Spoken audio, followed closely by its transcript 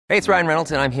Hey, it's Ryan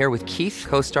Reynolds, and I'm here with Keith,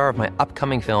 co-star of my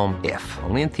upcoming film, If,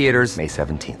 only in theaters May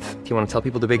 17th. Do you want to tell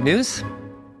people the big news?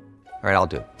 All right, I'll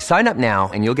do it. Sign up now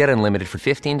and you'll get unlimited for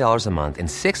 $15 a month and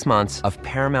 6 months of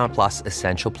Paramount Plus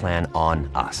Essential Plan on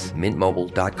us.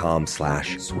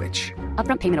 MintMobile.com/switch.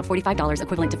 Upfront payment of $45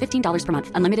 equivalent to $15 per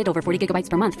month. Unlimited over 40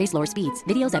 gigabytes per month. Face lower speeds.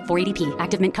 Videos at 480p.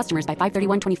 Active Mint customers by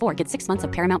 531.24 get 6 months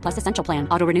of Paramount Plus Essential Plan.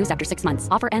 Auto renews after 6 months.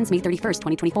 Offer ends May 31st,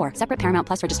 2024. Separate Paramount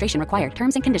Plus registration required.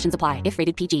 Terms and conditions apply if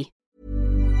rated PG.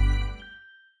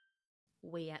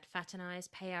 We at Fat and Eyes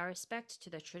pay our respect to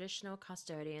the traditional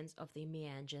custodians of the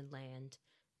Meanjin land.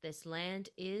 This land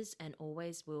is and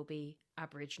always will be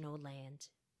Aboriginal land.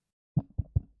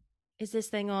 Is this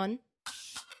thing on?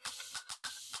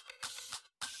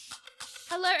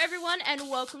 Hello everyone and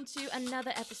welcome to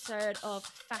another episode of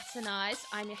Fat and Eyes.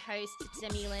 I'm your host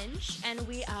Demi Lynch and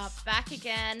we are back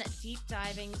again deep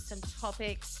diving some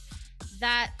topics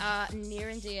that are near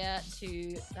and dear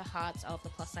to the hearts of the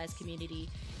plus size community.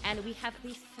 And we have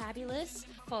the fabulous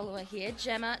follower here,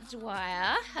 Gemma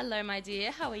Dwyer. Hello, my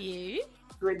dear. How are you?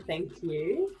 Good, thank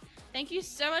you. Thank you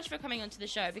so much for coming onto the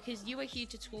show because you are here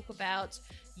to talk about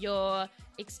your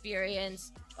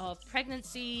experience of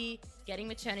pregnancy, getting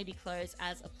maternity clothes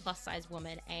as a plus size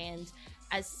woman. And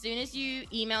as soon as you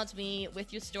emailed me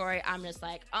with your story, I'm just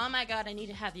like, oh my God, I need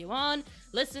to have you on.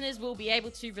 Listeners will be able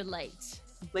to relate.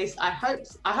 At least I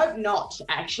hope not,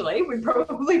 actually. Would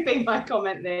probably be my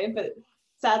comment there, but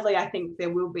sadly I think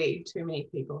there will be too many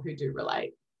people who do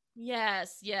relate.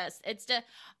 Yes.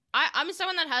 I'm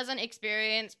someone that hasn't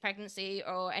experienced pregnancy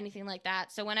or anything like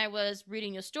that. So when I was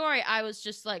reading your story, I was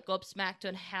just like gobsmacked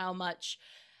on how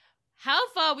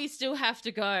far we still have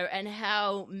to go and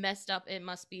how messed up it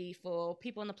must be for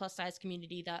people in the plus size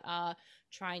community that are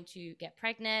trying to get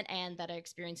pregnant and that are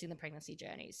experiencing the pregnancy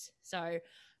journeys. So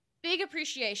big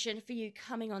appreciation for you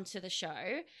coming onto the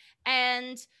show.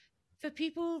 And for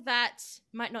people that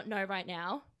might not know right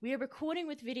now, we are recording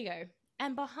with video.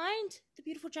 And behind the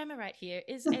beautiful Gemma right here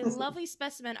is a lovely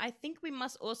specimen I think we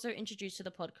must also introduce to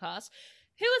the podcast.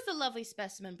 Who is the lovely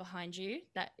specimen behind you?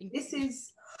 This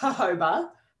is Jojoba,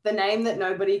 the name that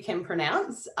nobody can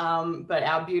pronounce, but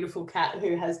our beautiful cat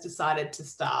who has decided to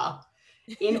star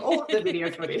in all of the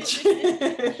video footage.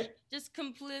 Just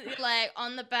completely like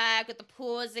on the back with the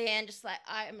paws in, just like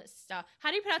I am a star. How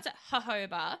do you pronounce it?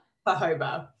 Jojoba.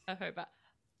 Jojoba.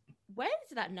 Where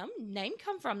does that name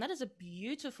come from? That is a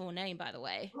beautiful name, by the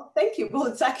way. Well, thank you. Well,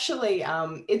 it's actually,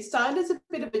 it started as a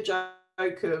bit of a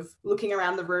joke of looking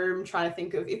around the room, trying to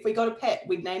think of if we got a pet,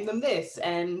 we'd name them this.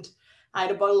 And I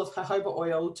had a bottle of jojoba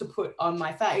oil to put on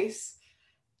my face.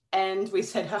 And we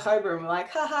said jojoba and we're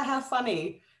like, haha, how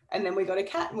funny. And then we got a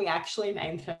cat and we actually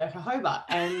named her Jojoba.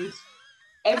 And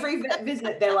every vet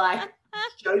visit, they're like,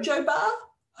 Jojoba?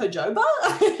 Jojoba?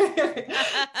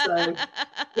 So,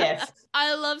 yes.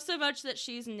 I love so much that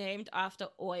she's named after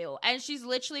oil. And she's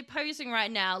literally posing right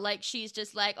now like she's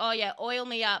just like, oh yeah, oil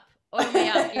me up.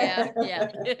 Yeah.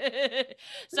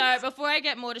 So before I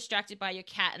get more distracted by your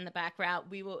cat in the background,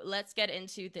 let's get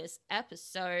into this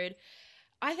episode.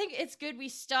 I think it's good we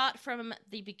start from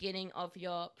the beginning of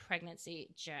your pregnancy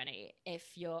journey. If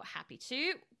you're happy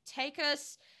to, take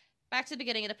us back to the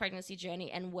beginning of the pregnancy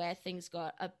journey and where things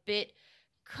got a bit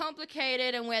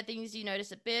complicated and where you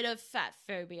noticed a bit of fat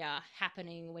phobia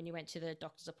happening when you went to the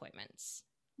doctor's appointments.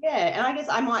 Yeah, and I guess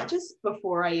I might just,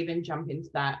 before I even jump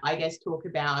into that, I guess talk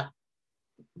about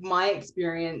my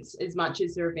experience. As much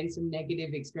as there have been some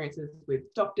negative experiences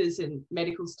with doctors and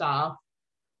medical staff,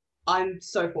 I'm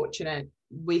so fortunate.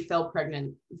 We fell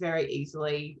pregnant very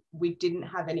easily. We didn't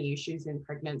have any issues in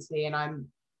pregnancy, and I'm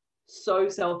so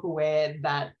self-aware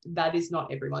that that is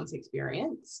not everyone's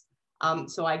experience.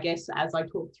 So I guess as I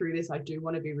talk through this, I do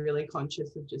want to be really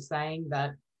conscious of just saying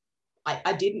that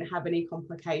I didn't have any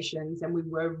complications and we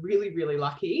were really, really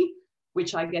lucky,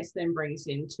 which I guess then brings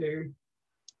into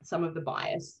some of the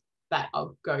bias that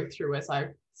I'll go through as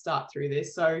I start through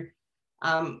this. So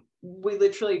we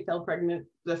literally fell pregnant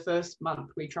the first month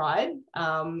we tried.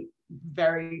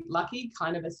 Very lucky,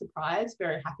 kind of a surprise,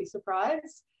 very happy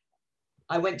surprise.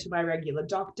 I went to my regular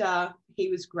doctor. He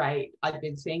was great. I'd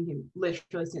been seeing him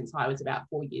literally since I was about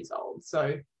 4 years old.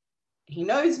 So he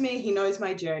knows me, he knows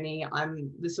my journey.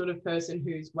 I'm the sort of person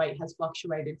whose weight has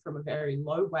fluctuated from a very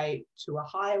low weight to a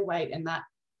higher weight, and that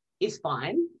is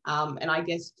fine. And I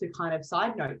guess to kind of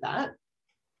side note that,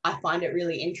 I find it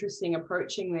really interesting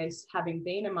approaching this, having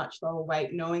been a much lower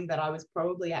weight, knowing that I was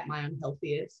probably at my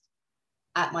unhealthiest,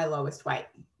 at my lowest weight.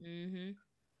 Mm-hmm.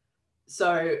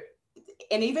 So,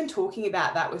 and even talking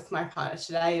about that with my partner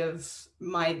today, of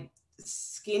my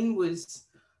skin was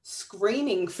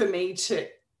screaming for me to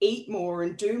eat more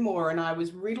and do more, and I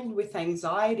was riddled with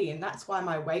anxiety, and that's why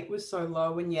my weight was so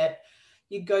low. And yet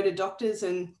you'd go to doctors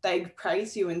and they'd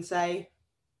praise you and say,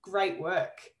 great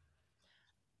work.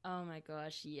 Oh my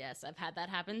gosh, yes. I've had that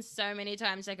happen so many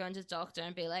times. I go into the doctor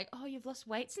and be like, oh, you've lost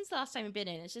weight since the last time you've been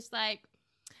in. It's just like,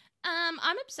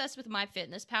 I'm obsessed with my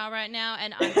fitness pal right now,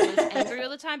 and I'm always angry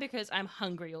all the time because I'm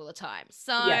hungry all the time.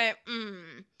 So, Yeah.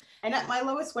 And at my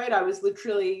lowest weight, I was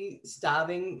literally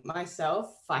starving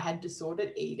myself. I had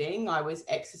disordered eating. I was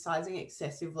exercising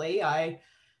excessively.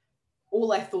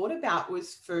 All I thought about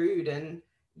was food. And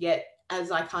yet, as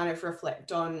I kind of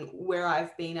reflect on where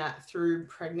I've been at through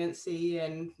pregnancy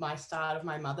and my start of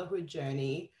my motherhood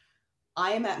journey,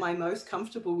 I am at my most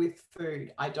comfortable with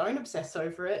food. I don't obsess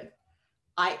over it.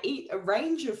 I eat a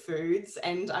range of foods,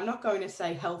 and I'm not going to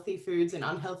say healthy foods and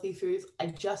unhealthy foods. I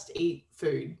just eat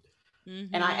food.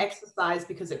 mm-hmm. And I exercise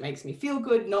because it makes me feel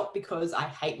good, not because I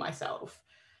hate myself.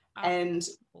 And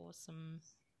awesome.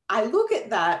 I look at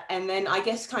that, and then I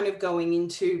guess kind of going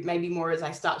into maybe more as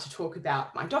I start to talk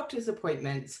about my doctor's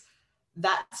appointments,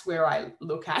 that's where I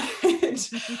look at it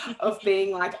of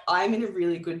being like, I'm in a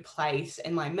really good place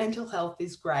and my mental health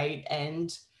is great.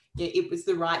 And it was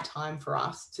the right time for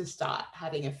us to start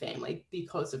having a family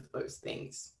because of those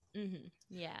things. Mm-hmm.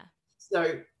 Yeah.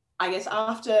 So I guess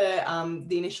after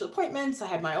the initial appointments, I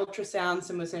had my ultrasounds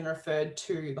and was then referred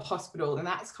to the hospital. And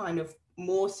that's kind of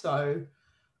more so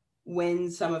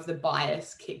when some of the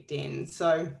bias kicked in.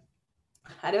 So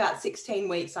at about 16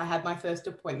 weeks, I had my first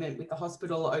appointment with the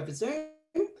hospital over Zoom,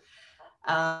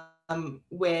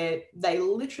 where they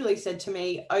literally said to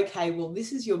me, okay, well,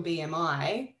 this is your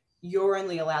BMI. You're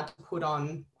only allowed to put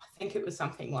on, I think it was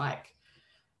something like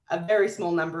a very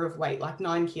small number of weight, like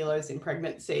 9 kilos in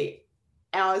pregnancy.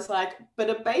 And I was like, but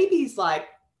a baby's like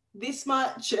this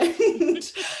much.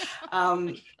 And,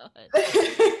 and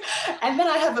then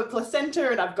I have a placenta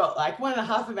and I've got like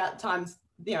 1.5 amount of times,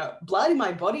 blood in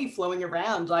my body flowing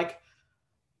around. Like,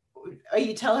 are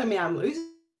you telling me I'm losing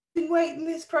weight in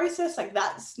this process? Like,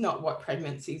 that's not what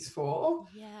pregnancy's for.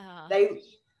 Yeah. They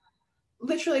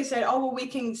literally said, oh, well, we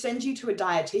can send you to a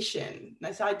dietitian. And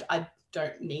I said, I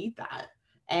don't need that.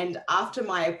 And after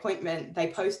my appointment, they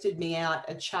posted me out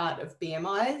a chart of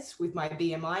BMIs with my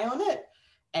BMI on it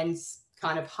and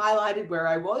kind of highlighted where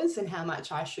I was and how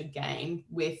much I should gain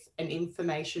with an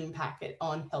information packet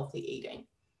on healthy eating.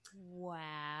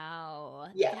 Wow.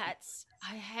 Yeah.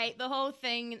 I hate the whole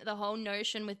thing, the whole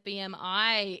notion with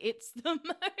BMI. It's the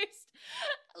most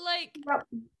like, yep.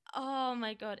 Oh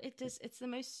my God. It's the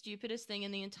most stupidest thing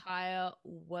in the entire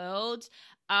world.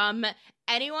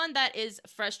 Anyone that is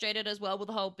frustrated as well with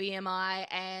the whole BMI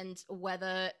and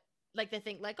whether like they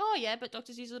think like, oh yeah, but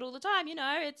doctors use it all the time.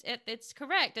 It's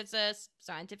correct. It's a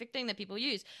scientific thing that people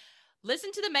use.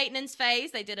 Listen to the maintenance phase.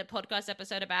 They did a podcast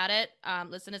episode about it.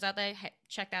 Listeners out there,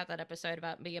 check out that episode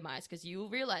about BMIs because you will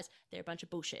realize they're a bunch of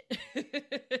bullshit.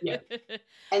 Yeah.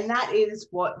 And that is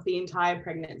what the entire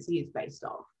pregnancy is based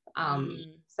off.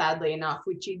 Sadly enough,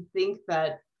 which you'd think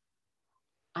that,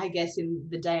 I guess in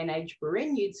the day and age we're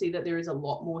in, you'd see that there is a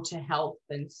lot more to health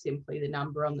than simply the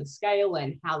number on the scale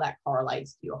and how that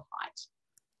correlates to your height.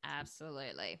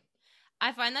 Absolutely.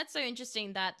 I find that so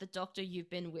interesting that the doctor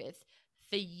you've been with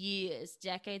for years,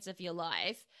 decades of your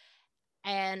life,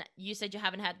 and you said you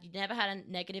never had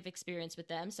a negative experience with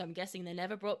them, so I'm guessing they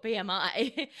never brought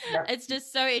BMI. Yep. It's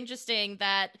just so interesting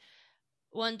that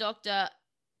one doctor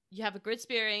you have a good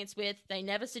experience with, they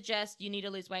never suggest you need to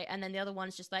lose weight, and then the other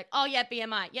one's just like, oh yeah,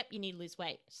 BMI, yep, you need to lose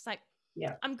weight. It's like,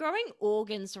 yeah, I'm growing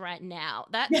organs right now.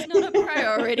 That's not a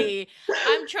priority.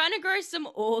 I'm trying to grow some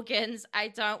organs. I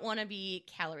don't want to be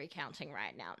calorie counting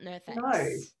right now. No thanks.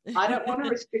 No, I don't want to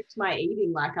restrict my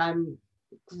eating. Like, I'm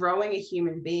growing a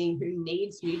human being who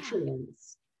needs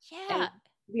nutrients. Yeah. And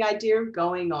the idea of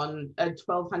going on a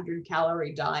 1,200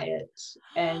 calorie diet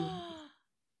and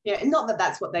yeah, not that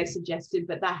that's what they suggested,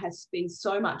 but that has been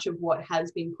so much of what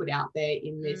has been put out there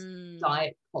in this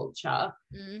diet culture.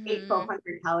 Eat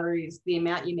 1,200 calories, the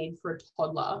amount you need for a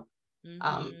toddler.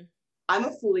 I'm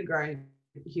a fully grown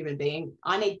human being.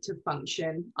 I need to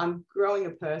function. I'm growing a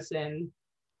person.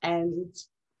 And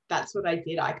that's what I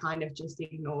did. I kind of just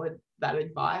ignored that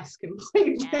advice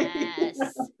completely. Yes.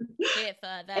 Here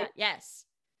for that. Yes.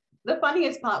 The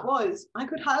funniest part was I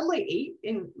could hardly eat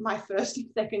in my first and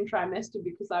second trimester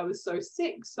because I was so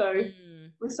sick. So it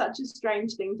was such a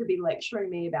strange thing to be lecturing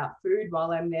me about food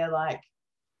while I'm there like,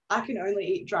 I can only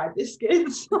eat dry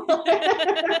biscuits.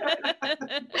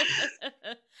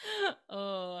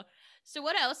 Oh, so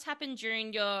what else happened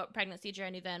during your pregnancy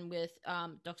journey then with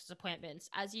doctor's appointments?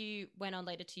 As you went on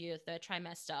later to your third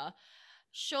trimester,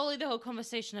 surely the whole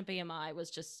conversation of BMI was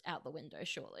just out the window,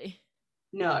 surely.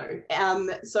 No.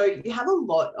 So you have a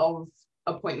lot of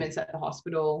appointments at the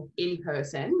hospital in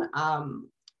person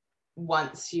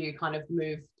once you kind of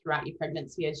move throughout your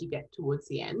pregnancy as you get towards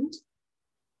the end.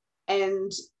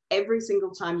 And every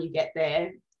single time you get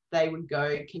there, they would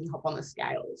go, can you hop on the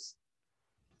scales?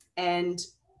 And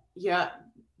yeah,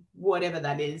 whatever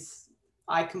that is,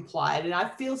 I complied. And I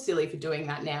feel silly for doing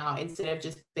that now instead of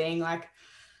just being like,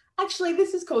 actually,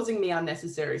 this is causing me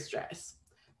unnecessary stress.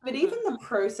 But even the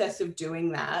process of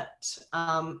doing that,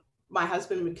 my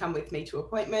husband would come with me to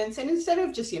appointments, and instead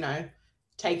of just,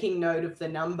 taking note of the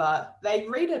number, they'd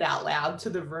read it out loud to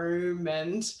the room.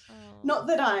 And not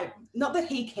that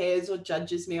he cares or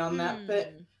judges me on that,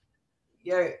 but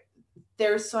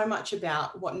there is so much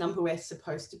about what number we're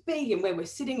supposed to be and where we're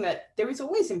sitting that there is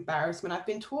always embarrassment. I've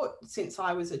been taught since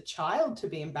I was a child to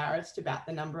be embarrassed about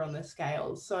the number on the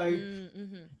scales. So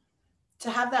to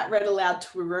have that read aloud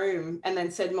to a room and then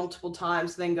said multiple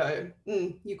times, then go,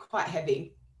 you're quite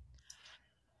heavy.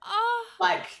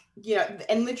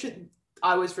 And literally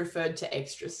I was referred to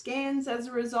extra scans as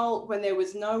a result when there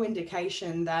was no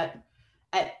indication that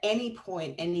at any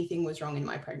point anything was wrong in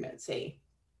my pregnancy.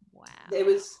 Wow. There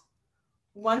was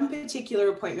one particular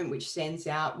appointment which stands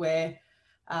out where,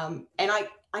 and I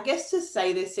guess to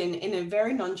say this in a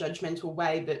very non-judgmental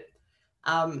way, but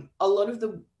a lot of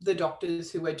the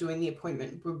doctors who were doing the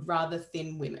appointment were rather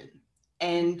thin women.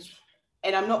 And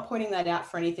I'm not pointing that out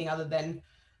for anything other than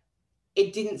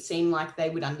it didn't seem like they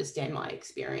would understand my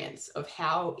experience of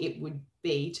how it would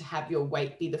be to have your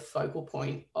weight be the focal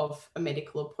point of a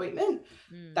medical appointment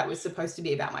that was supposed to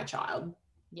be about my child.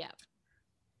 Yeah.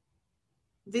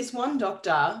 This one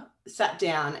doctor sat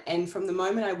down, and from the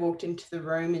moment I walked into the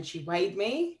room and she weighed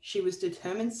me, she was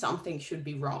determined something should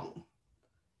be wrong.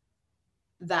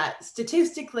 That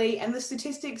statistically, and the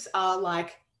statistics are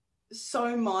like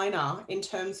so minor in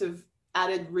terms of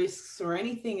added risks or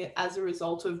anything as a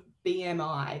result of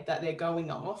BMI that they're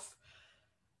going off.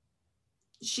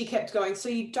 She kept going, so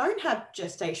you don't have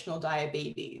gestational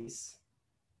diabetes?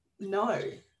 No.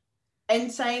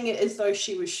 And saying it as though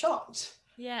she was shocked.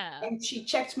 Yeah. And she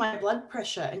checked my blood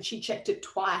pressure, and she checked it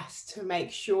twice to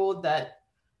make sure that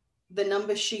the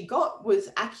number she got was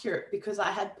accurate because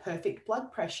I had perfect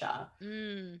blood pressure.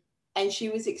 And she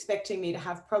was expecting me to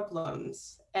have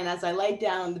problems. And as I laid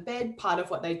down on the bed, part of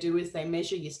what they do is they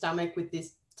measure your stomach with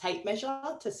this tape measure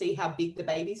to see how big the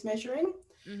baby's measuring.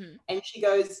 And she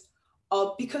goes,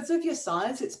 oh, because of your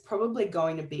size, it's probably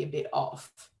going to be a bit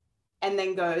off. And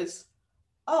then goes,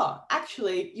 oh,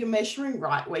 actually, you're measuring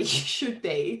right where you should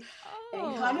be.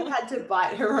 And kind of had to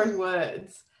bite her own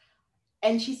words.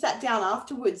 And she sat down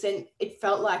afterwards, and it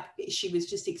felt like she was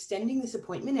just extending this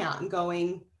appointment out and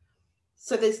going,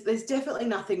 so there's definitely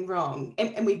nothing wrong.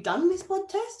 And we've done this blood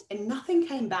test and nothing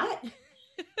came back.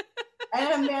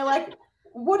 And they're like,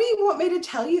 what do you want me to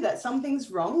tell you, that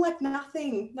something's wrong? Like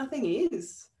nothing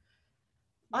is.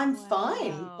 I'm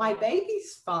fine. My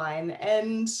baby's fine.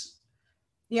 And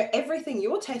everything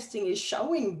you're testing is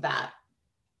showing that.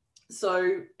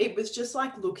 So it was just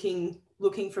like looking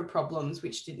for problems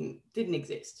which didn't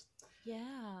exist.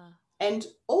 Yeah. And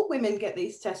all women get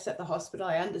these tests at the hospital,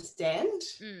 I understand.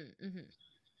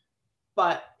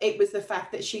 But it was the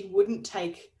fact that she wouldn't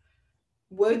take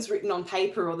words written on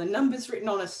paper or the numbers written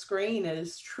on a screen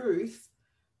as truth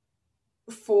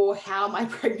for how my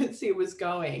pregnancy was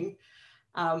going.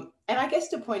 And I guess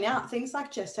to point out, things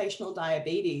like gestational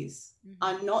diabetes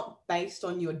are not based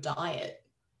on your diet.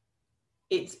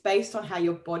 It's based on how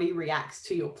your body reacts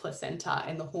to your placenta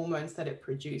and the hormones that it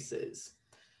produces.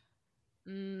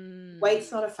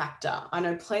 Weight's not a factor. I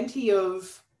know plenty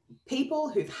of people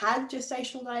who've had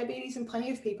gestational diabetes and plenty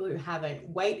of people who haven't.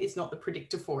 Weight is not the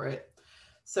predictor for it.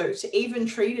 So to even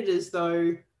treat it as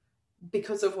though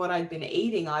because of what I'd been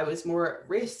eating, I was more at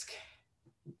risk,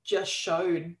 just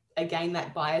showed, again,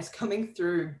 that bias coming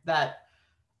through that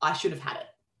I should have had it.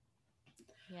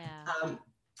 Yeah.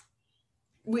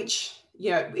 Which,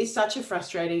 is such a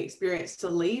frustrating experience to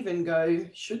leave and go,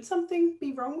 should something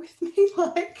be wrong with me?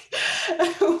 Like,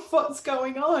 what's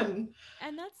going on?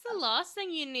 And that's the last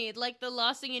thing you need. Like, the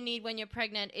last thing you need when you're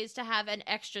pregnant is to have an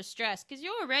extra stress, because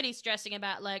you're already stressing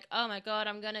about, like, oh my God,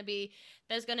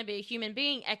 there's going to be a human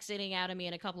being exiting out of me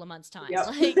in a couple of months' time. Yep.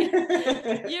 Like,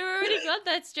 you already got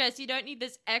that stress. You don't need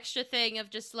this extra thing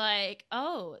of just like,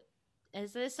 oh,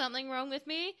 is there something wrong with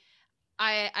me?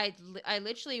 I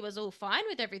literally was all fine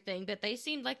with everything, but they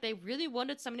seemed like they really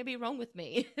wanted something to be wrong with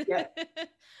me. Yeah.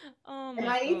 Oh my And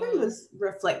I God. even was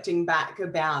reflecting back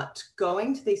about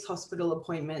going to these hospital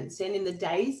appointments, and in the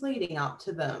days leading up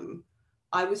to them,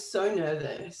 I was so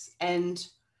nervous. And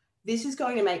this is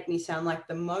going to make me sound like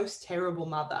the most terrible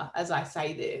mother as I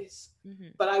say this, Mm-hmm.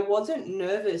 but I wasn't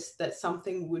nervous that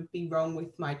something would be wrong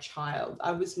with my child.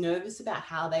 I was nervous about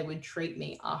how they would treat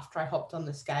me after I hopped on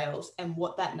the scales and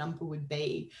what that number would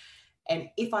be. And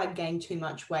if I'd gained too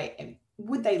much weight, and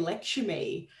would they lecture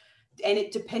me? And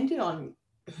it depended on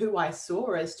who I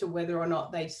saw as to whether or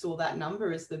not they saw that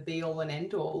number as the be all and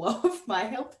end all of my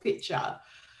health picture.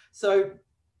 So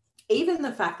even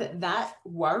the fact that that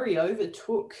worry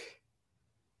overtook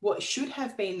what should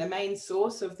have been the main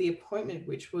source of the appointment,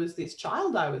 which was this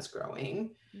child I was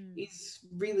growing, is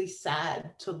really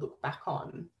sad to look back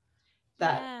on.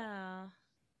 That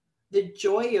the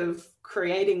joy of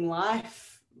creating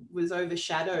life was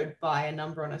overshadowed by a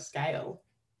number on a scale.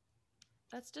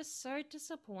 That's just so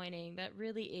disappointing. That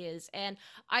really is. And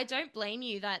I don't blame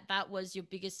you that that was your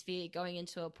biggest fear going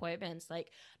into appointments. Like,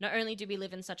 not only do we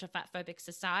live in such a fat phobic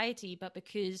society, but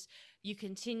because you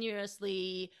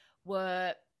continuously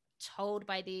were told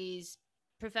by these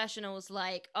professionals,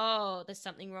 like, oh, there's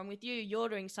something wrong with you. You're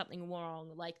doing something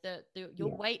wrong. Like,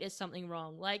 your weight is something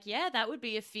wrong. Like, yeah, that would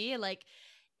be a fear. Like,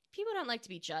 people don't like to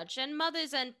be judged, and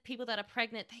mothers and people that are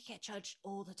pregnant, they get judged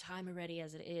all the time already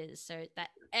as it is. So that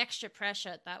extra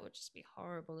pressure, that would just be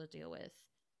horrible to deal with.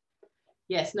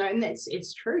 Yes, no, and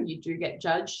it's true. You do get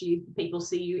judged. People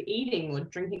see you eating or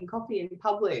drinking coffee in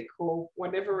public or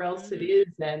whatever else it is,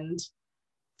 and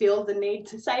feel the need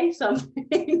to say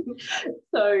something.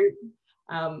 So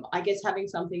I guess having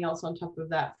something else on top of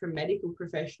that from medical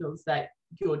professionals that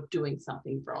you're doing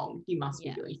something wrong, you must be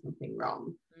doing something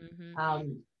wrong.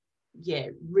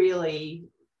 Really,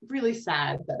 really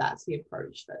sad that that's the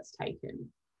approach that's taken.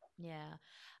 Yeah.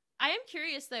 I am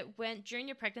curious that during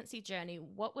your pregnancy journey,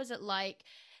 what was it like?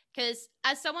 Because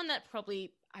as someone that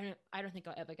probably, I don't think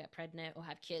I'll ever get pregnant or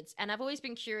have kids. And I've always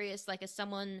been curious, like, as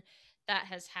someone that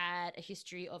has had a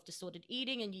history of disordered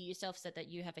eating, and you yourself said that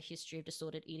you have a history of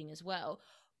disordered eating as well.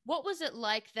 What was it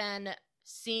like then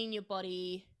seeing your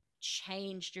body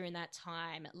change during that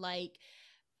time? Like,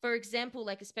 for example,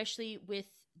 like, especially with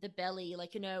the belly,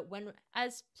 like, you know, when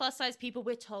as plus size people,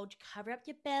 we're told cover up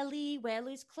your belly, wear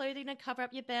loose clothing to cover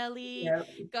up your belly,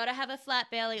 gotta have a flat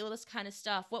belly, all this kind of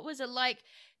stuff. What was it like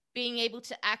being able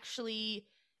to actually,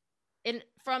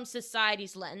 from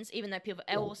society's lens, even though people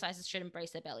all sizes should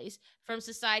embrace their bellies, from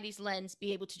society's lens,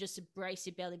 be able to just embrace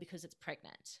your belly because it's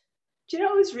pregnant? Do you know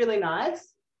what was really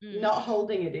nice? Not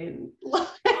holding it in.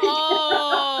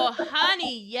 Oh,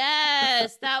 honey,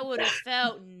 yes, that would have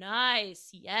felt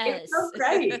nice. Yes, it felt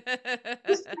great.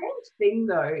 The strange thing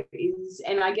though is,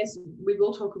 and I guess we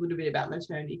will talk a little bit about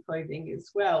maternity clothing as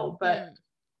well, but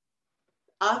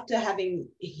after having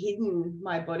hidden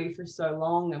my body for so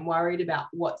long and worried about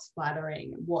what's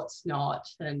flattering and what's not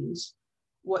and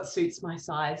what suits my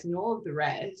size and all of the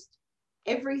rest,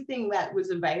 everything that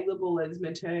was available as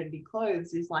maternity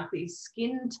clothes is like these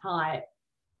skin tight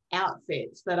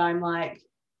outfits that I'm like,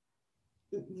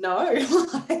 no.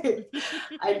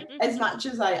 As much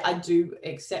as I do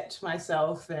accept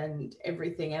myself and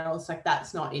everything else, like,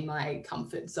 that's not in my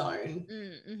comfort zone.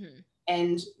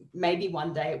 And maybe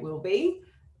one day it will be,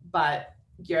 but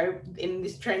you know, in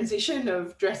this transition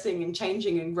of dressing and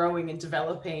changing and growing and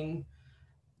developing,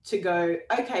 to go,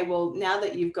 okay, well, now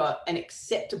that you've got an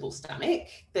acceptable stomach,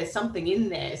 there's something in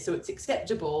there, so it's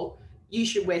acceptable, you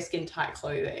should wear skin tight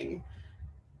clothing.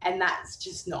 And that's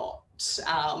just not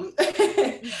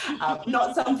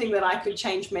not something that I could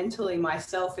change mentally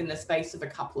myself in the space of a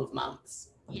couple of months.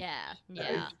 Yeah.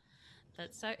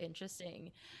 That's so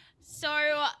interesting.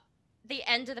 So the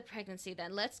end of the pregnancy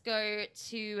then, let's go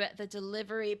to the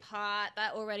delivery part.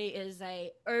 That already is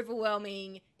a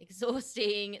overwhelming,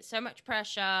 exhausting, so much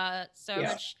pressure, so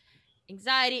much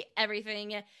anxiety,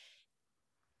 everything.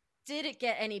 Did it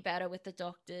get any better with the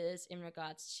doctors in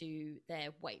regards to their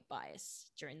weight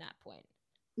bias during that point?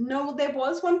 No, there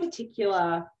was one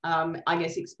particular, I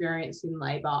guess, experience in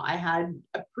labor. I had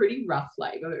a pretty rough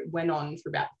labor. It went on for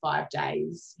about 5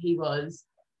 days. He was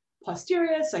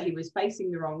posterior, so he was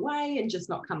facing the wrong way and just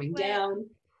not coming down.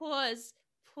 Pause.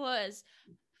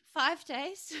 5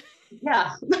 days?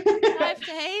 Yeah. 5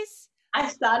 days? I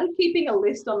started keeping a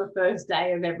list on the first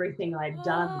day of everything I'd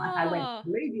done. Like, I went to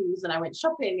movies and I went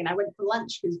shopping and I went for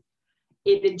lunch because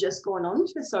it had just gone on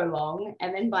for so long.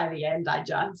 And then by the end, I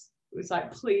just was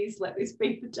like, please let this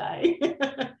be the day.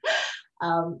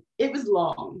 It was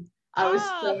long. I was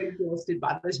so exhausted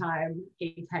by the time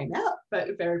he came out,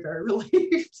 but very, very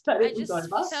relieved that it was over.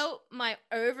 I just felt my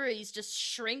ovaries just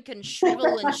shrink and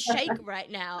shrivel and shake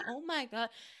right now. Oh my God.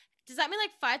 Does that mean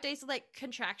like 5 days of like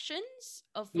contractions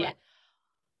of like...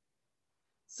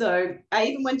 So I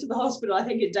even went to the hospital, I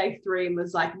think at day 3, and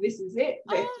was like, this is it.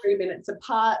 They're 3 minutes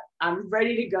apart. I'm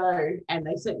ready to go. And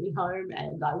they sent me home,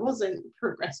 and I wasn't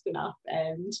progressed enough.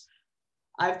 And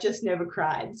I've just never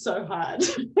cried so hard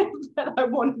that I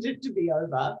wanted it to be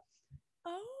over.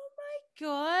 Oh my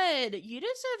God. You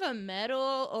deserve a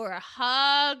medal or a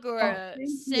hug or a thank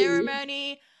you.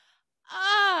 ceremony.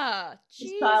 Ah,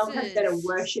 This child Jesus. had better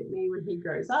worship me when he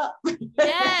grows up.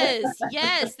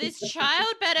 Yes. This child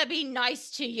better be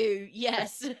nice to you.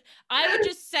 Yes. I would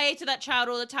just say to that child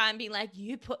all the time, being like,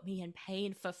 you put me in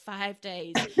pain for 5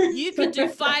 days. You could do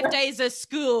 5 days of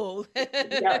school.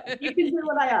 Yeah, you can do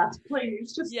what I ask,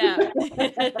 please. Just Yeah.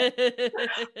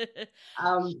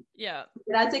 Yeah.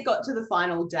 But as it got to the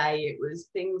final day,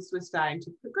 things were starting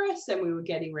to progress and we were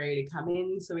getting ready to come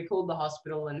in. So we called the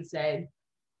hospital and said,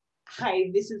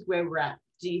 hey, this is where we're at.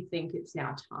 Do you think it's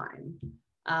now time?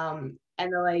 And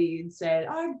the lady said,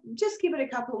 oh, just give it a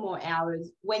couple more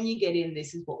hours. When you get in,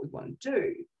 this is what we want to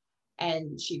do.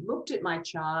 And she looked at my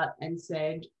chart and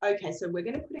said, okay, so we're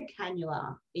going to put a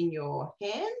cannula in your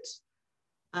hand.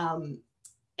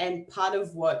 And part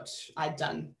of what I'd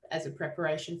done as a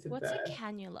preparation for birth. What's a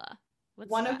cannula?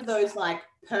 One of those like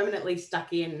permanently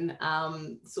stuck in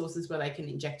sources where they can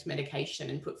inject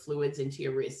medication and put fluids into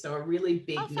your wrist. So a really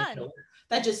big needle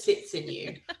that just sits in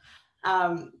you.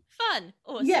 Fun.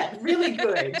 Awesome. Yeah, really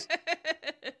good.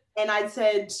 And I'd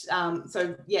said,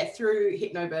 through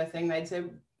hypnobirthing, they'd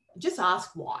said, just ask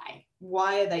why.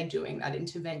 Why are they doing that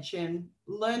intervention?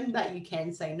 Learn that you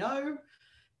can say no.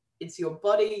 It's your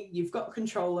body. You've got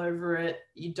control over it.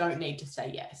 You don't need to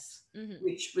say yes. Mm-hmm.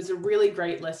 Which was a really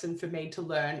great lesson for me to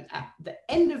learn at the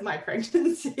end of my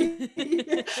pregnancy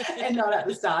and not at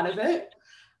the start of it.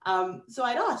 So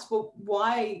I'd ask, well,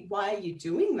 why are you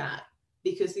doing that?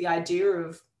 Because the idea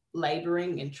of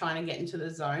laboring and trying to get into the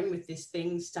zone with this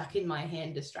thing stuck in my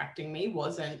hand distracting me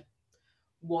wasn't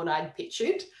what I'd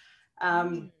pictured.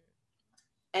 And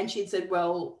she'd said,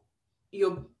 well,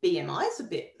 your BMI is a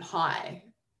bit high.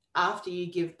 After you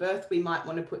give birth, we might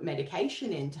want to put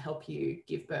medication in to help you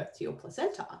give birth to your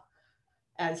placenta.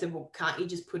 And I said, well, can't you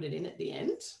just put it in at the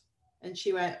end? And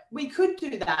she went, we could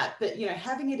do that, but,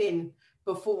 having it in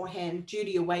beforehand due to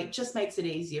your weight just makes it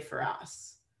easier for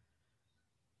us.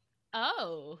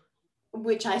 Oh.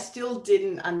 Which I still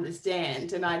didn't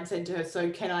understand. And I'd said to her, so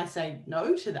can I say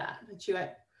no to that? And she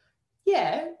went,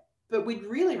 yeah, but we'd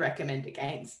really recommend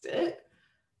against it.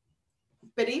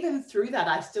 But even through that,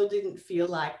 I still didn't feel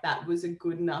like that was a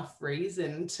good enough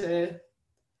reason to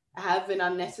have an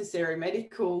unnecessary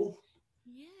medical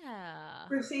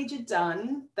procedure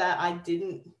done that I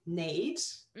didn't need.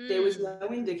 There was no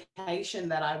indication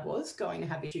that I was going to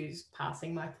have issues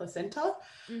passing my placenta,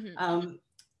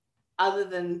 other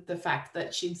than the fact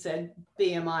that she'd said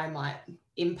BMI might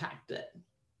impact it.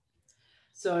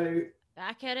 So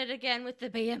back at it again with the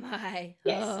BMI.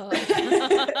 Yes. Oh.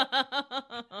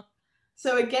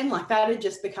 So again, like that had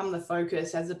just become the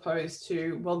focus as opposed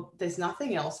to, well, there's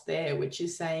nothing else there, which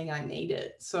is saying I need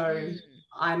it. So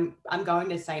I'm going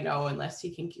to say no unless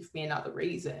you can give me another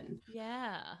reason.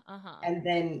 Yeah. And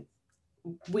then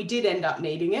we did end up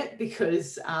needing it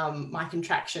because my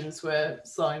contractions were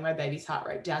slowing my baby's heart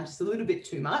rate down just a little bit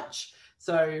too much.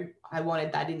 So I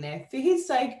wanted that in there for his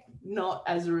sake, not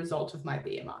as a result of my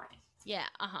BMI. Yeah.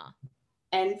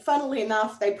 And funnily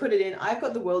enough, they put it in. I've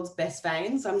got the world's best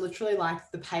veins. I'm literally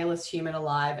like the palest human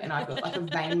alive, and I've got like a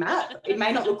vein map. It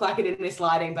may not look like it in this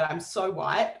lighting, but I'm so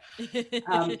white. You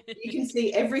can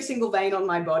see every single vein on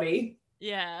my body.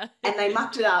 Yeah. And they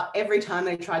mucked it up every time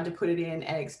they tried to put it in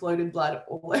and exploded blood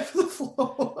all over the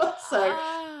floor. So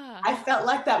I felt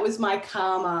like that was my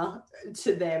karma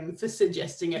to them for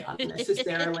suggesting it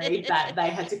unnecessarily, that they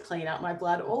had to clean up my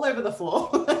blood all over the floor.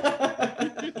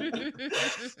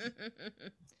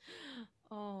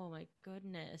 Oh my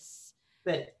goodness.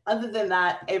 But other than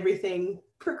that, everything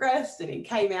progressed and it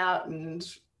came out and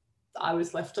I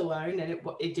was left alone, and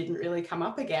it didn't really come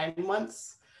up again.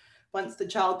 Once the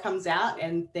child comes out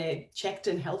and they're checked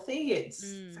and healthy,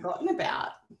 it's forgotten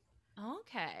about.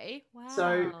 Okay. Wow.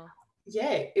 So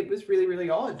yeah, it was really, really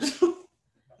odd.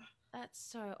 That's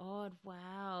so odd.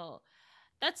 Wow.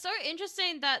 That's so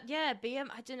interesting that, I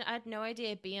had no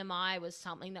idea BMI was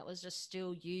something that was just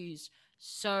still used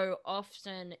so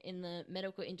often in the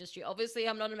medical industry. Obviously,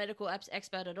 I'm not a medical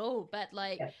expert at all, but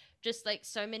just like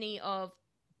so many of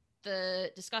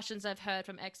the discussions I've heard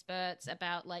from experts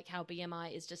about like how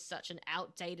BMI is just such an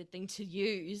outdated thing to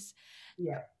use.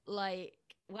 Yeah. Like,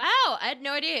 wow, I had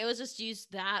no idea it was just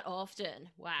used that often.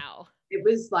 Wow. It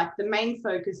was like the main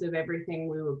focus of everything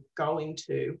we were going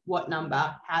to. What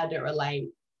number, how to relate,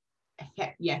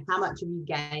 how much have you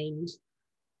gained?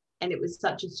 And it was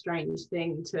such a strange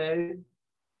thing to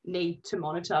need to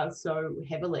monitor so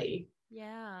heavily.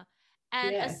 Yeah.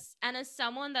 And as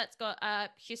someone that's got a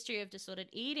history of disordered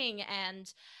eating,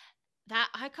 and that,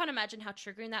 I can't imagine how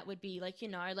triggering that would be. Like,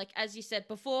 like as you said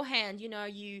beforehand,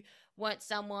 you weren't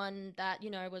someone that,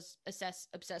 was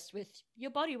obsessed with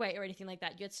your body weight or anything like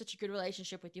that. You had such a good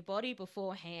relationship with your body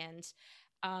beforehand.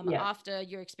 After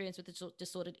your experience with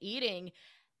disordered eating,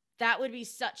 that would be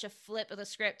such a flip of the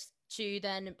script to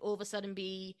then all of a sudden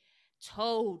be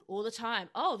told all the time,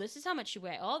 oh, this is how much you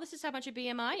weigh. Oh, this is how much your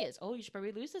BMI is. Oh, you should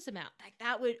probably lose this amount. Like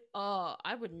that would,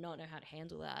 I would not know how to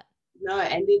handle that. No,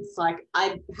 and it's like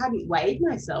I hadn't weighed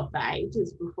myself for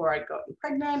ages before I got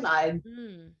pregnant.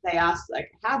 They asked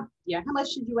like how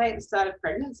much did you weigh at the start of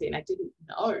pregnancy, and I didn't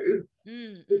know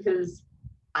because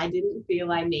I didn't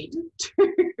feel I needed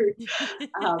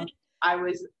to. I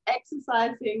was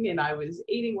exercising and I was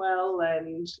eating well,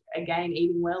 and again,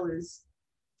 eating well is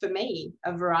for me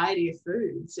a variety of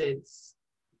foods. It's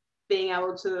being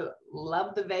able to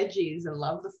love the veggies and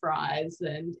love the fries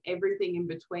and everything in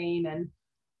between, and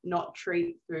not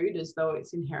treat food as though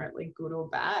it's inherently good or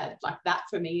bad. Like that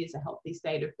for me is a healthy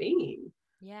state of being.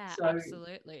 Yeah, so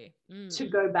absolutely. To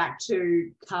go back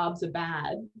to carbs are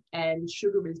bad and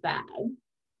sugar is bad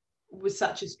was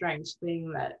such a strange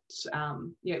thing that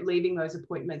leaving those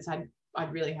appointments,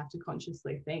 I'd really have to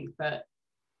consciously think that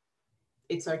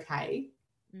it's okay.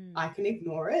 I can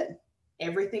ignore it.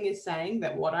 Everything is saying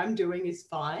that what I'm doing is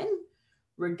fine,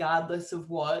 regardless of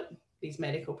what these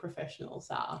medical professionals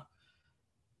are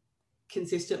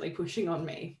consistently pushing on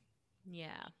me.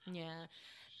 Yeah.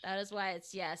 That is why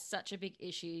it's, such a big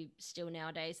issue still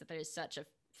nowadays, that there is such a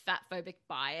fat phobic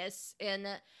bias in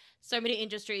so many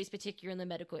industries, particularly in the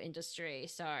medical industry.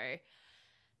 So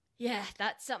yeah,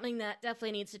 that's something that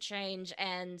definitely needs to change.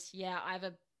 And I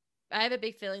have a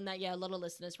big feeling that, a lot of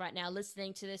listeners right now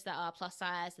listening to this that are plus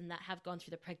size and that have gone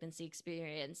through the pregnancy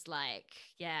experience,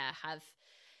 have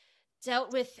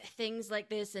dealt with things like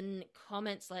this and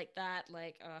comments like that.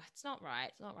 Like, it's not right.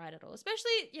 It's not right at all. Especially,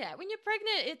 when you're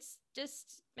pregnant, it's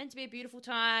just meant to be a beautiful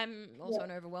time, also an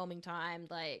overwhelming time.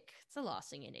 Like, it's the last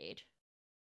thing you need.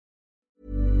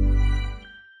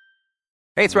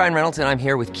 Hey, it's Ryan Reynolds, and I'm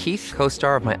here with Keith,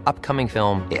 co-star of my upcoming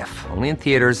film, If, only in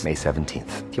theaters May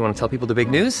 17th. Do you want to tell people the big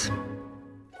news?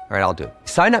 All right, I'll do it.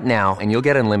 Sign up now and you'll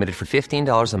get unlimited for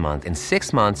 $15 a month and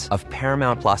 6 months of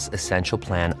Paramount Plus Essential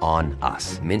Plan on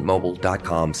us.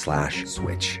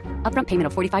 MintMobile.com/switch. Upfront payment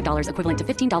of $45 equivalent to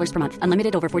 $15 per month.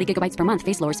 Unlimited over 40 gigabytes per month.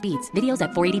 Face lower speeds. Videos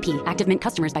at 480p. Active Mint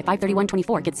customers by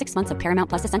 531.24 get 6 months of Paramount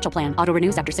Plus Essential Plan. Auto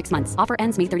renews after 6 months. Offer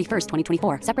ends May 31st,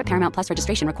 2024. Separate Paramount Plus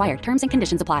registration required. Terms and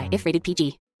conditions apply if rated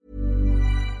PG.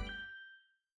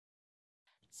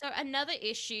 So another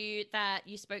issue that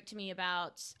you spoke to me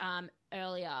about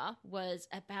earlier was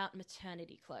about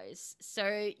maternity clothes.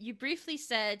 So you briefly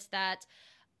said that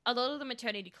a lot of the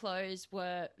maternity clothes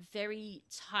were very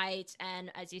tight,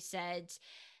 and as you said,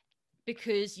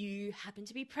 because you happen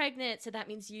to be pregnant, so that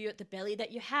means the belly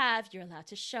that you have, you're allowed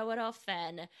to show it off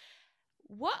then.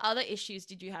 What other issues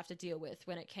did you have to deal with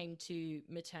when it came to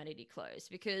maternity clothes?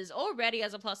 Because already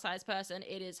as a plus size person,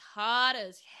 it is hard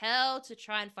as hell to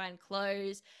try and find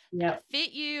clothes that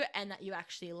fit you and that you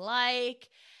actually like.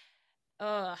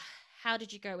 How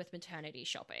did you go with maternity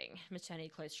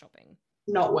clothes shopping?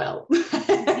 Not well.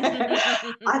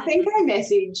 I think I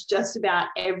messaged just about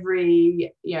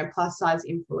every, plus size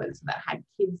influencer that had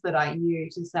kids that I knew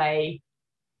to say,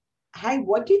 hey,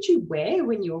 what did you wear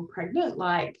when you were pregnant?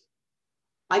 Like,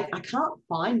 I can't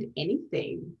find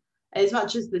anything. As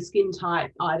much as the skin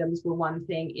tight items were one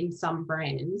thing in some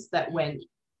brands that went,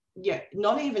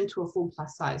 not even to a full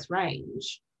plus size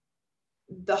range.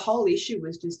 The whole issue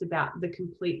was just about the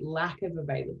complete lack of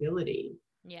availability.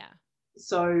 Yeah.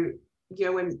 So,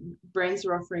 when brands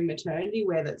are offering maternity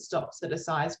wear that stops at a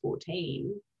size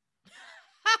 14,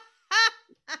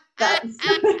 that's...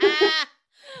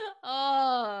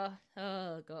 oh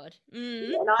God.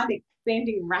 And I'm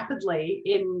expanding rapidly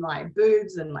in my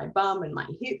boobs and my bum and my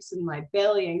hips and my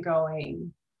belly and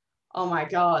going, oh my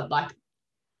God, like,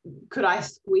 could I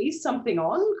squeeze something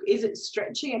on? Is it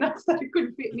stretchy enough that it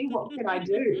could fit me? What can I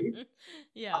do?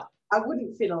 Yeah. I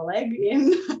wouldn't fit a leg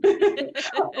in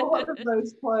a lot of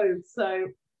those clothes. So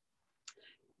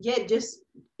just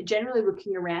generally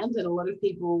looking around, and a lot of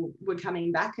people were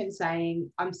coming back and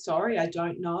saying, I'm sorry, I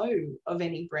don't know of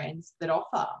any brands that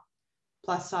offer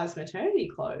plus size maternity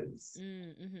clothes.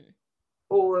 Mm-hmm.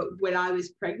 Or when I was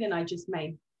pregnant, I just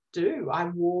made do. I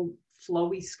wore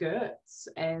flowy skirts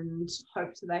and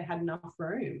hoped that they had enough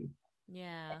room.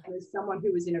 Yeah. And as someone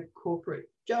who was in a corporate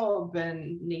job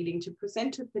and needing to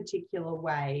present a particular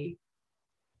way,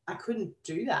 I couldn't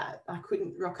do that. I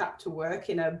couldn't rock up to work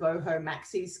in a boho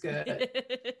maxi skirt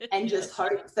and just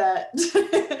hope that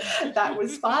that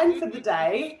was fine for the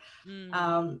day.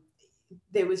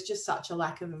 There was just such a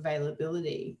lack of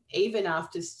availability. Even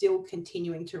after still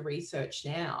continuing to research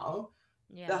now,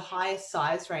 the highest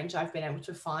size range I've been able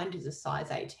to find is a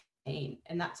size 18,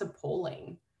 and that's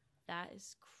appalling. That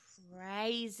is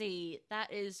crazy.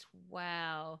 That is,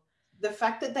 wow. The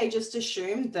fact that they just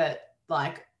assumed that,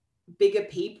 like, bigger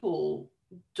people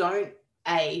don't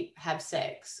A, have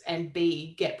sex, and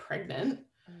B, get pregnant.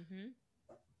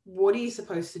 What are you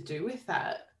supposed to do with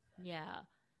that? Yeah.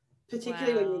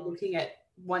 Particularly when you're looking at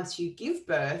once you give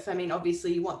birth. I mean,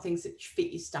 obviously you want things that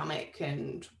fit your stomach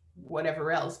and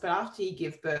whatever else, but after you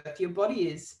give birth, your body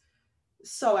is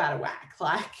so out of whack.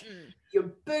 Like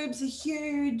your boobs are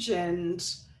huge, and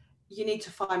you need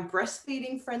to find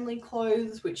breastfeeding friendly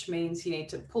clothes, which means you need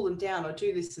to pull them down or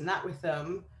do this and that with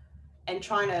them, and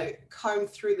trying to comb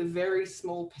through the very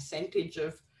small percentage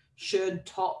of shirred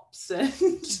tops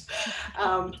and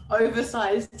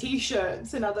oversized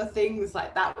t-shirts and other things.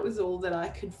 Like, that was all that I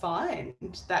could find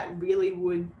that really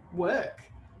would work.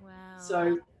 Wow.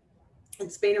 So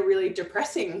it's been a really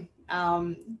depressing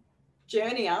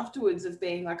journey afterwards of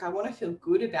being like, I want to feel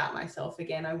good about myself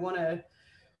again. I want to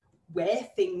wear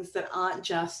things that aren't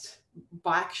just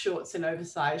bike shorts and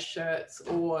oversized shirts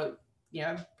or, you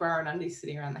know, bra and undies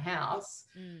sitting around the house.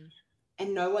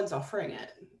 And no one's offering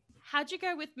it. How'd you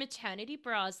go with maternity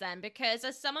bras then? Because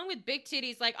as someone with big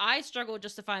titties, like, I struggle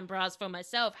just to find bras for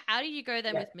myself. How do you go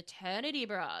then with maternity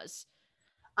bras?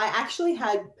 I actually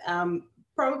had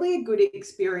probably a good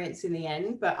experience in the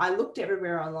end, but I looked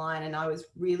everywhere online and I was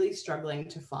really struggling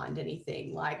to find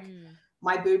anything. Like,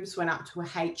 my boobs went up to a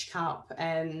H cup,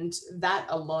 and that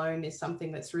alone is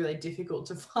something that's really difficult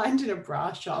to find in a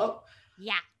bra shop.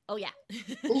 Yeah. Oh, yeah.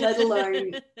 Let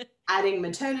alone adding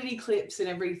maternity clips and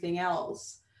everything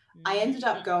else. I ended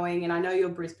up going, and I know you're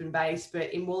Brisbane based,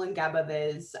 but in Wollongabba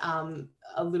there's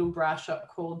a little bra shop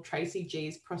called Tracy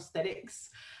G's Prosthetics,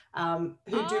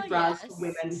 who do bras for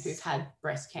women who've had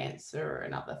breast cancer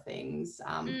and other things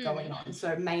going on,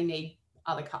 so may need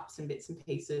other cups and bits and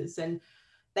pieces. And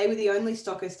they were the only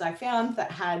stockist I found that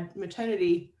had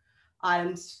maternity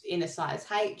items in a size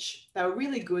H. They were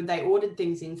really good. They ordered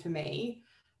things in for me.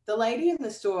 The lady in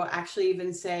the store actually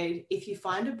even said, if you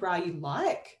find a bra you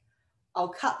like, I'll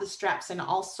cut the straps and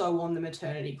I'll sew on the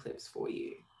maternity clips for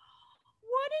you.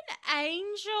 What an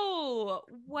angel.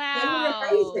 Wow.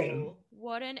 They were amazing.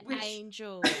 What an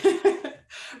angel.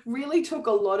 Really took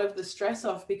a lot of the stress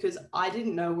off, because I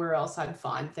didn't know where else I'd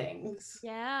find things.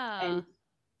 Yeah. And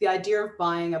the idea of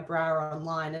buying a bra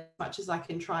online, as much as I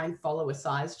can try and follow a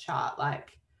size chart,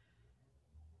 like,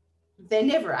 they're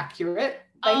never accurate.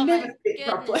 They never fit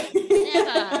properly.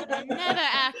 Never. They're never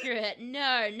accurate.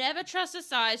 No, never trust a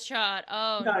size chart.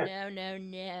 Oh, no.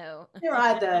 They're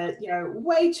either, you know,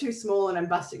 way too small and I'm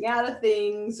busting out of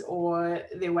things, or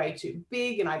they're way too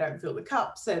big and I don't fill the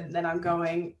cups, and then I'm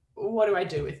going, what do I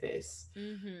do with this?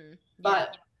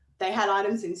 But they had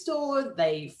items in store.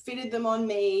 They fitted them on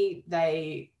me.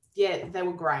 They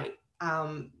were great.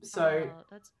 So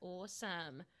that's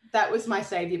awesome. That was my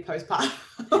savior postpartum.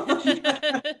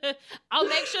 I'll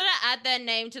make sure to add their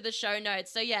name to the show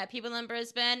notes. So yeah, people in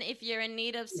Brisbane, if you're in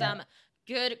need of some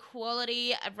good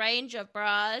quality range of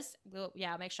bras,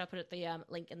 I'll make sure I put the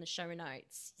link in the show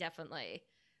notes. Definitely.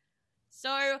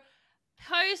 So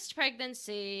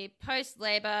post-pregnancy,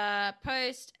 post-labor,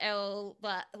 all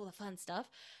the fun stuff,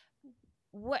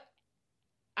 what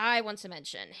I want to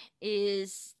mention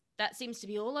is that seems to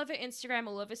be all over Instagram,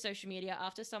 all over social media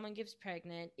after someone gives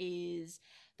pregnant, is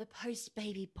the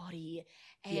post-baby body.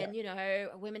 And, you know,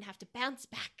 women have to bounce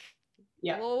back.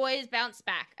 Yeah. Always bounce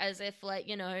back, as if, like,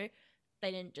 you know,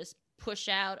 they didn't just push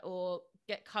out or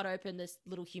get cut open this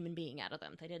little human being out of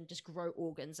them. They didn't just grow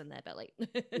organs in their belly.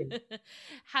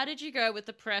 How did you go with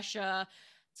the pressure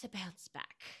to bounce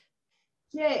back?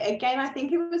 Yeah, again, I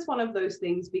think it was one of those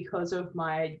things, because of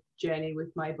my journey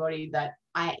with my body, that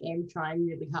I am trying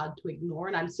really hard to ignore,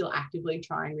 and I'm still actively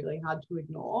trying really hard to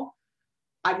ignore.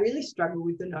 I really struggle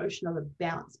with the notion of a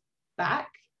bounce back,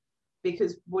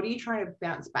 because what are you trying to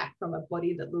bounce back from? A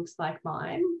body that looks like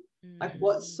mine? Like,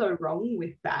 what's so wrong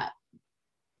with that?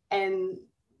 And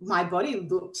my body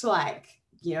looked like,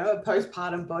 you know, a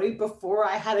postpartum body before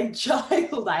I had a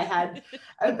child. I had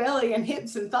a belly and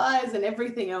hips and thighs and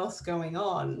everything else going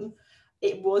on.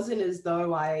 It wasn't as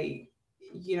though I,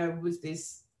 you know, was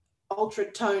this ultra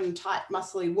toned, tight,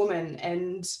 muscly woman,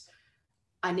 and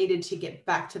I needed to get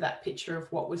back to that picture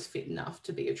of what was fit enough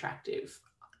to be attractive.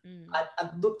 I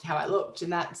looked how I looked,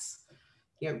 and that's,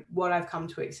 you know, what I've come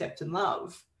to accept and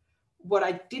love. What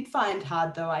I did find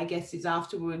hard, though, I guess, is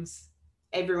afterwards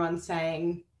everyone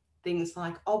saying things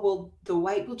like, oh, well, the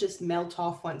weight will just melt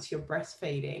off once you're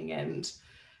breastfeeding, and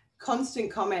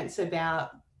constant comments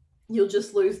about you'll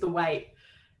just lose the weight,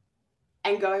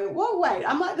 and going, whoa, wait,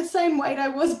 I'm like the same weight I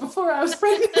was before I was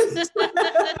pregnant. Also,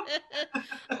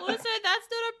 that's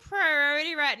not a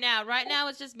priority right now. Right now,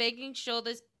 it's just making sure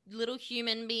this little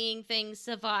human being thing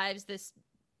survives this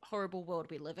horrible world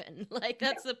we live in. Like,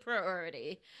 that's the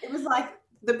priority. It was like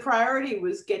the priority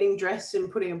was getting dressed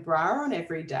and putting a bra on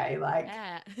every day. Like,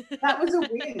 that was a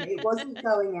win. It wasn't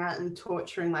going out and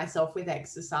torturing myself with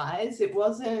exercise. It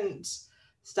wasn't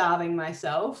starving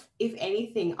myself. If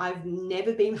anything, I've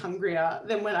never been hungrier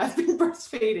than when I've been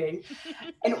breastfeeding.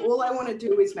 And all I want to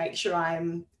do is make sure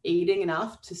I'm eating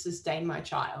enough to sustain my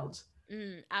child.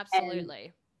 Absolutely.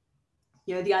 And,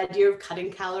 you know, the idea of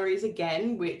cutting calories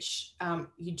again, which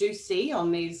you do see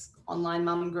on these online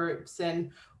mum groups, and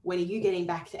when are you getting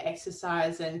back to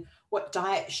exercise, and what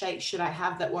diet shake should I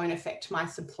have that won't affect my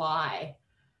supply?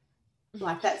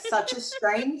 Like, that's such a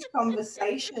strange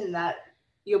conversation that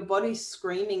your body's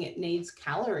screaming it needs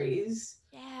calories.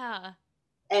 Yeah.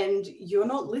 And you're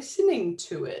not listening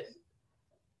to it.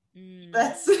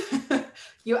 That's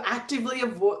you're actively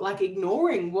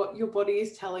ignoring what your body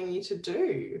is telling you to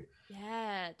do.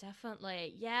 Yeah,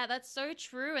 definitely. Yeah, that's so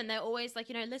true. And they're always like,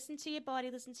 you know, listen to your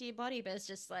body. But it's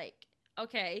just like,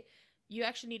 okay, you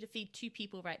actually need to feed 2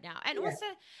 people right now. And also,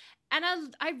 and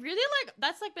I really like,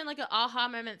 that's like been like an aha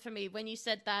moment for me when you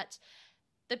said that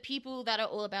the people that are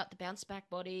all about the bounce back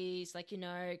bodies, like, you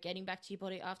know, getting back to your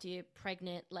body after you're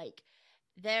pregnant, like,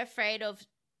 they're afraid of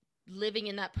living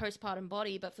in that postpartum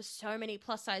body. But for so many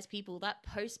plus size people, that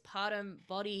postpartum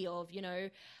body of, you know,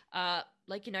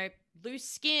 like, you know, loose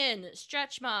skin,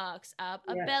 stretch marks, a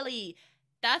belly,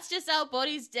 that's just our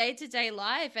body's day-to-day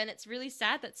life. And it's really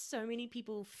sad that so many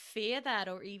people fear that,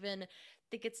 or even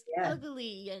think it's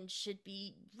ugly and should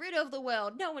be rid of the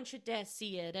world. No one should dare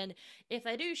see it. And if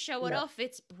they do show it off,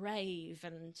 it's brave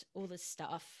and all this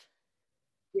stuff.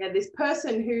 Yeah, this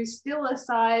person who's still a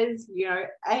size, you know,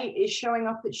 8 is showing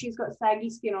off that she's got saggy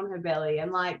skin on her belly.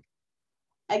 And like,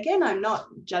 again, I'm not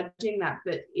judging that,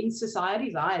 but in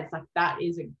society's eyes, like, that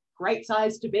is a great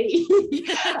size to be.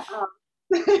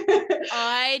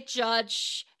 I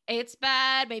judge. It's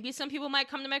bad. Maybe some people might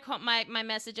come to my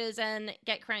messages and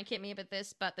get cranky at me about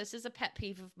this, but this is a pet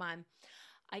peeve of mine.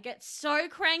 I get so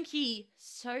cranky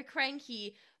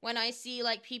when I see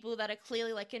like people that are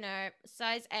clearly like, you know,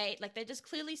 size 8, like they're just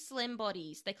clearly slim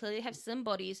bodies. They clearly have slim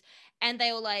bodies, and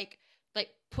they will like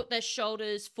put their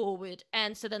shoulders forward,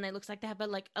 and so then it looks like they have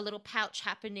a little pouch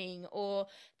happening, or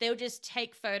they'll just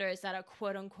take photos that are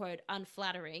quote unquote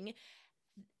unflattering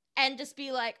and just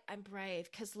be like, I'm brave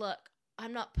because look,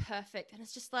 I'm not perfect. And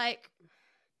it's just like,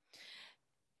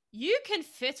 you can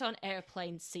fit on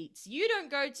airplane seats. You don't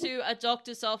go to a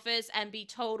doctor's office and be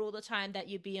told all the time that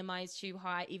your BMI is too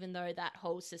high, even though that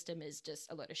whole system is just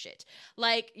a load of shit.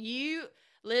 Like, you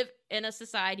live in a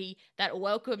society that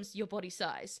welcomes your body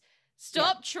size.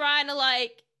 Stop trying to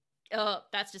like, oh,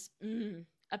 that's just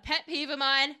a pet peeve of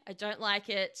mine. I don't like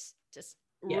it. Just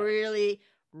really,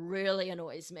 really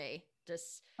annoys me.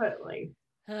 Just totally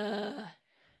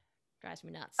drives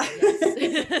me nuts.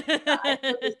 Yes. I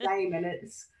feel the same, and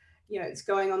it's, you know, it's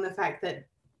going on the fact that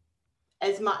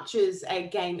as much as,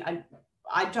 again,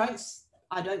 I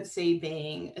don't see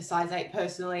being a size 8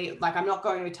 personally, like, I'm not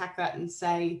going to attack that and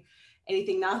say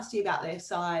anything nasty about their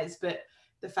size, but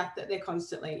the fact that they're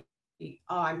constantly,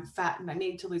 oh, I'm fat and I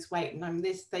need to lose weight and I'm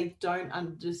this, they don't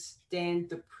understand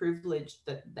the privilege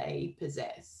that they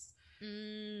possess.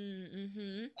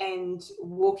 And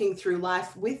walking through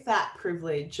life with that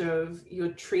privilege of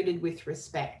you're treated with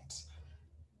respect.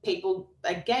 People,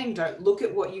 again, don't look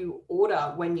at what you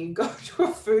order when you go to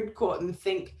a food court and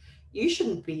think, you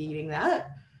shouldn't be eating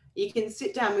that. You can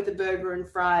sit down with a burger and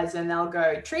fries and they'll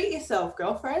go, treat yourself,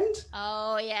 girlfriend.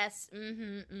 Oh, yes.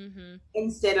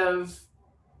 Instead of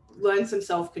learn some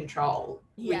self-control,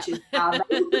 which is how they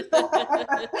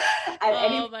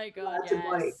oh my God, yes.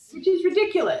 Body, which is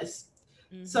ridiculous.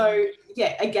 So,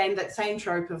 yeah, again, that same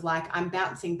trope of like, I'm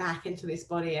bouncing back into this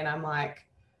body and I'm like,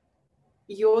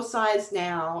 your size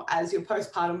now as your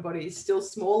postpartum body is still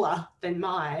smaller than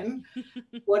mine.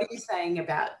 What are you saying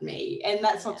about me? And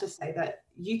that's not to say that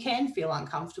you can feel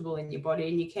uncomfortable in your body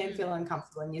and you can feel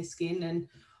uncomfortable in your skin and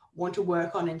want to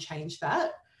work on and change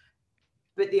that.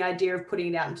 But the idea of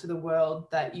putting it out into the world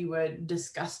that you were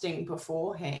disgusting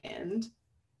beforehand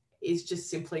is just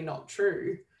simply not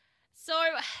true. So,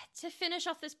 to finish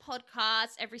off this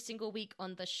podcast, every single week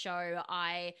on the show,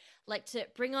 I like to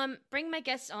bring my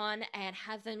guests on and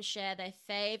have them share their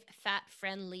fave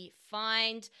fat-friendly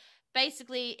find.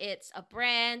 Basically, it's a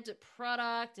brand, a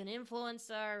product, an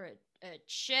influencer, a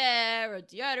chair, a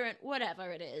deodorant, whatever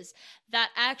it is,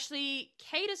 that actually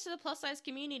caters to the plus-size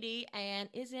community and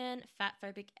isn't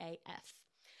fat-phobic AF.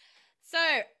 So,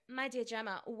 my dear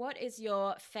Gemma, what is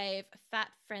your fave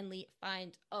fat-friendly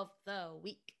find of the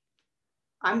week?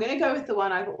 I'm going to go with the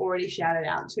one I've already shouted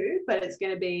out to, but it's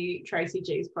going to be Tracy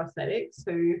G's Prosthetics,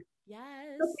 who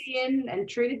took me in and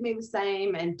treated me the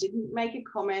same and didn't make a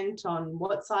comment on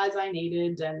what size I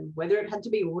needed and whether it had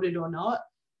to be ordered or not.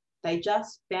 They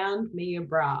just found me a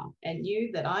bra and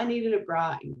knew that I needed a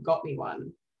bra and got me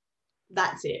one.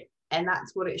 That's it. And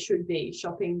that's what it should be.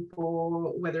 Shopping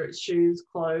for whether it's shoes,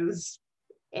 clothes,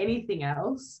 anything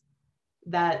else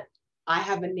that I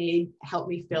have a need, help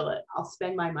me fill it. I'll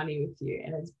spend my money with you,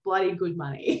 and it's bloody good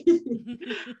money.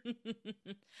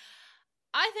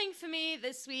 I think for me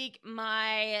this week,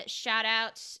 my shout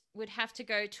out would have to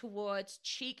go towards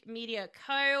Cheek Media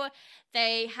Co.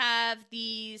 They have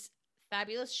these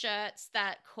fabulous shirts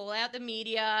that call out the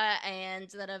media and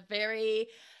that are very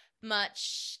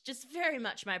much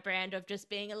my brand of just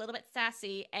being a little bit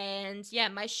sassy. And yeah,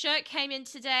 my shirt came in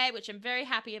today, which I'm very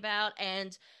happy about.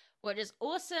 And what is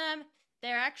awesome,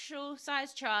 their actual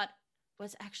size chart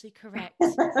was actually correct.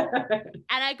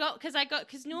 And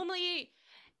because normally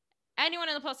anyone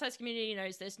in the plus size community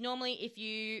knows this. Normally, if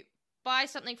you buy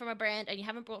something from a brand and you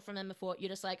haven't bought from them before, you're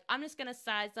just like, I'm just going to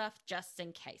size up just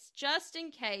in case.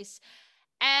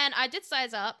 And I did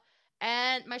size up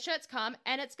and my shirt's come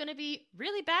and it's going to be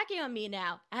really baggy on me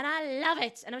now. And I love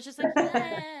it. And I was just like,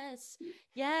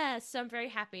 yes. So I'm very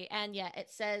happy. And yeah,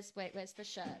 it says, wait, where's the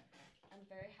shirt? I'm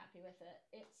very happy with it.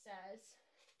 It says,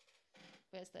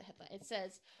 where's the headline? It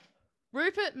says,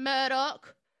 Rupert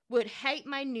Murdoch would hate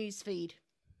my newsfeed.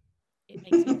 It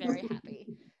makes me very happy.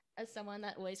 As someone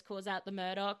that always calls out the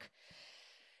Murdoch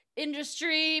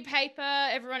industry, paper,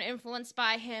 everyone influenced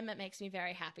by him, it makes me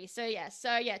very happy. So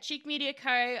yeah, Cheek Media Co.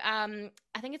 I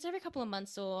think it's every couple of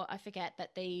months or I forget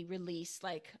that they release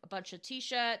like a bunch of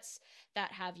t-shirts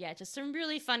that have, just some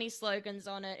really funny slogans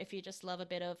on it if you just love a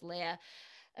bit of layer,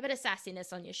 a bit of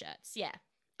sassiness on your shirts. Yeah.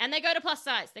 And they go to plus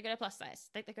size. I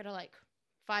think they go to like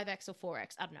 5X or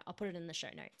 4X. I don't know. I'll put it in the show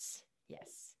notes.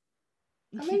 Yes.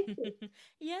 Amazing.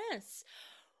 Yes.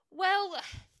 Well,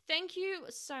 thank you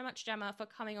so much, Gemma, for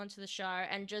coming onto the show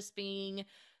and just being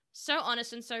so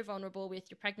honest and so vulnerable with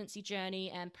your pregnancy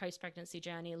journey and post-pregnancy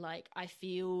journey. Like, I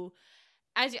feel,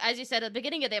 as you said at the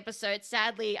beginning of the episode,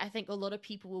 sadly, I think a lot of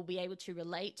people will be able to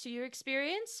relate to your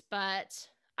experience, but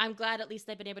I'm glad at least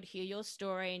they've been able to hear your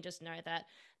story and just know that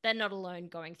they're not alone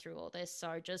going through all this.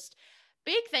 So just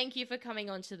big thank you for coming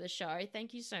onto the show.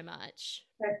 Thank you so much.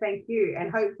 Thank you.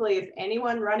 And hopefully if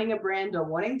anyone running a brand or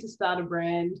wanting to start a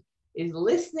brand is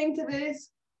listening to this,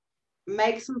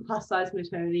 make some plus size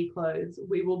maternity clothes.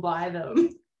 We will buy them.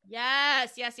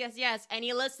 Yes.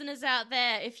 Any listeners out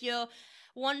there, if you're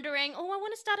wondering, I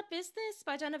want to start a business,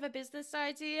 but I don't have a business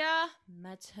idea,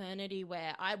 maternity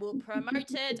wear. I will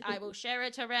promote it. I will share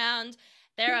it around.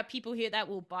 There are people here that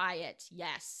will buy it.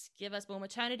 Yes. Give us more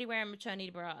maternity wear and maternity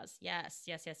bras. Yes.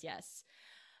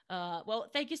 Well,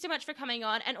 thank you so much for coming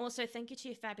on. And also thank you to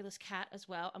your fabulous cat as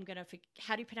well.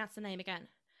 How do you pronounce the name again?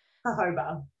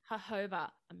 Jojoba. Jojoba.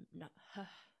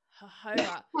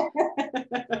 Jojoba.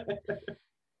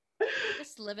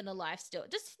 Just living a life still.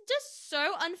 Just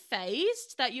so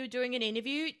unfazed that you're doing an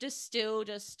interview.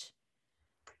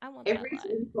 I want every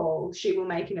Zoom call she will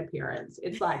make an appearance.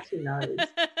 It's like she knows.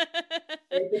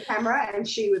 There's the camera and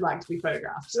she would like to be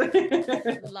photographed.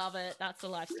 Love it. That's the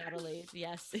lifestyle to lead.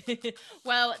 Yes.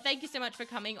 Well, thank you so much for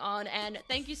coming on, and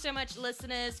thank you so much,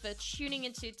 listeners, for tuning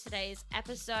into today's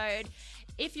episode.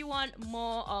 If you want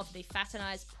more of the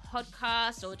Fatanize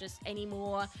podcast or just any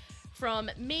more from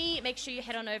me, make sure you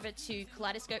head on over to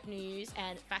Kaleidoscope News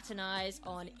and Fatanize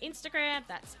on Instagram.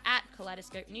 That's at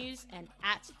Kaleidoscope News and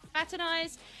at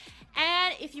Fatanize.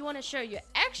 And if you want to show your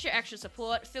extra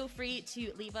support, feel free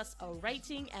to leave us a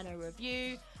rating and a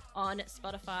review on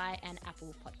Spotify and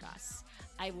Apple Podcasts.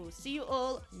 I will see you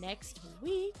all next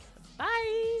week.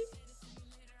 Bye.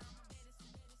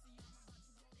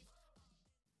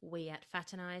 We at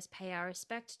Fatanize pay our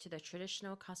respect to the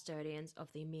traditional custodians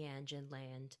of the Meanjin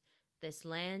land. This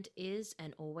land is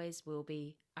and always will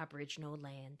be Aboriginal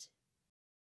land.